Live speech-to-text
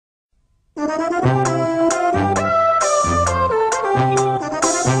Hello,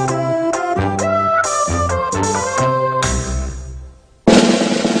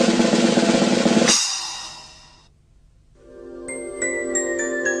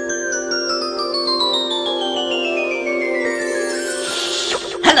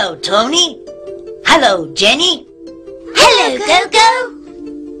 Tony. Hello, Jenny. Hello, Gogo.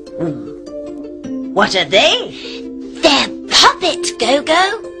 What are they? They're puppets,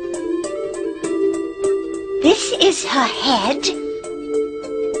 Gogo. This is her head.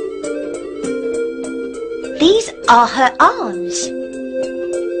 These are her arms.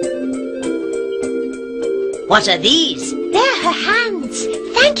 What are these? They're her hands.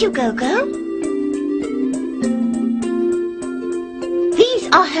 Thank you, Gogo. These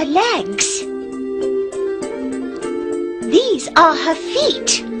are her legs. These are her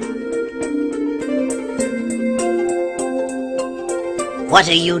feet. What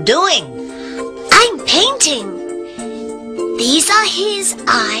are you doing? I'm painting. These are his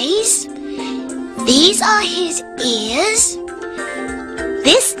eyes. These are his ears.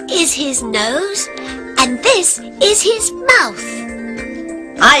 This is his nose. And this is his mouth.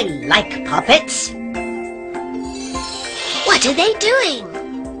 I like puppets. What are they doing?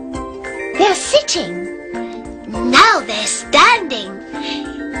 They're sitting. Now they're standing.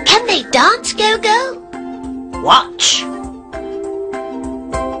 Can they dance, Gogo? Watch.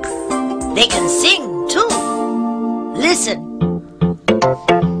 They can sing too. Listen.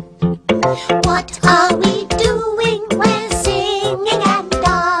 What are we doing? We're singing and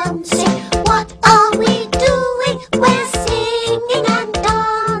dancing. What are we doing? We're singing and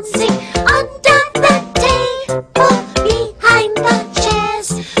dancing. Under the table, behind the chairs,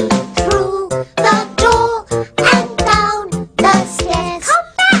 through the door and down the stairs. Come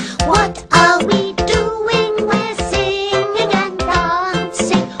back! What are we doing? We're singing and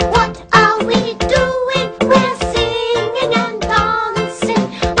dancing. What are we doing? We're singing and dancing.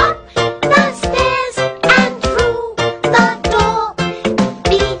 Up the stairs and through the door,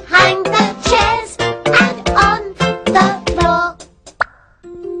 behind the chairs and on the floor.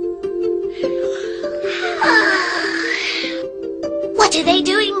 What are they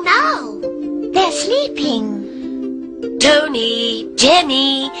doing now? They're sleeping. Tony,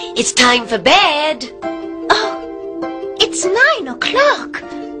 Jenny, it's time for bed. Oh, it's 9 o'clock.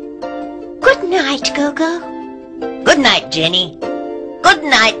 Good night, Gogo. Good night, Jenny. Good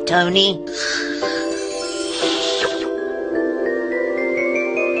night, Tony.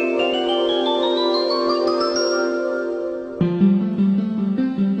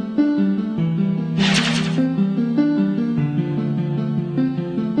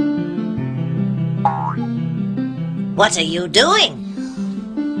 What are you doing?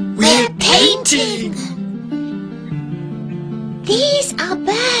 We're painting. These are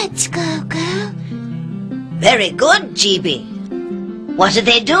birds, Gogo. Very good, GB. What are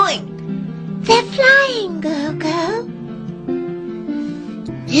they doing? They're flying, Gogo.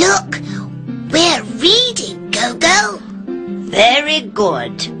 Look, we're reading, Gogo. Very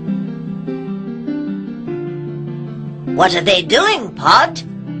good. What are they doing, Pod?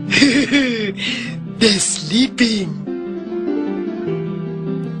 They're sleeping.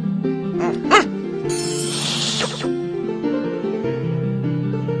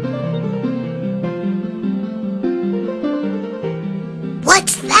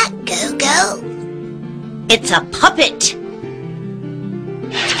 What's that, Gogo? It's a puppet.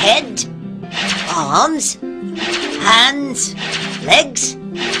 Head, arms, hands, legs,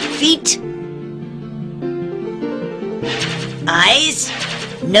 feet, eyes,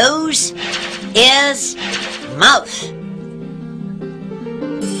 nose, ears, mouth.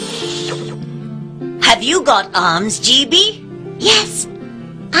 Have you got arms, GB? Yes,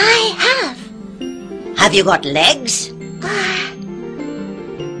 I have. Have you got legs?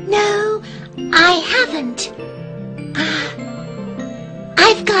 No, I haven't.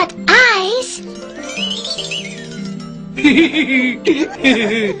 I've got eyes.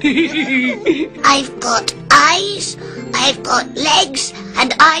 I've got eyes, I've got legs,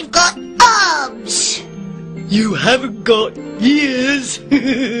 and I've got arms. You haven't got ears.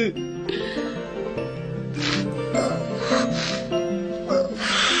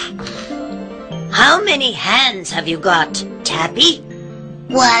 How many hands have you got, Tappy?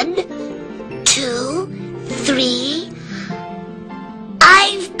 1, 2, 3.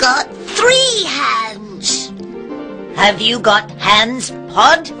 I've got 3 hands. Have you got hands,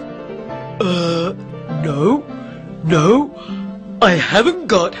 Pod? No, I haven't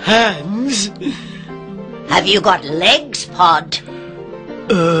got hands. Have you got legs, Pod?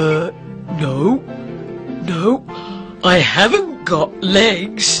 No, I haven't got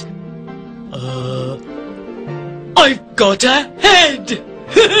legs. I've got a head!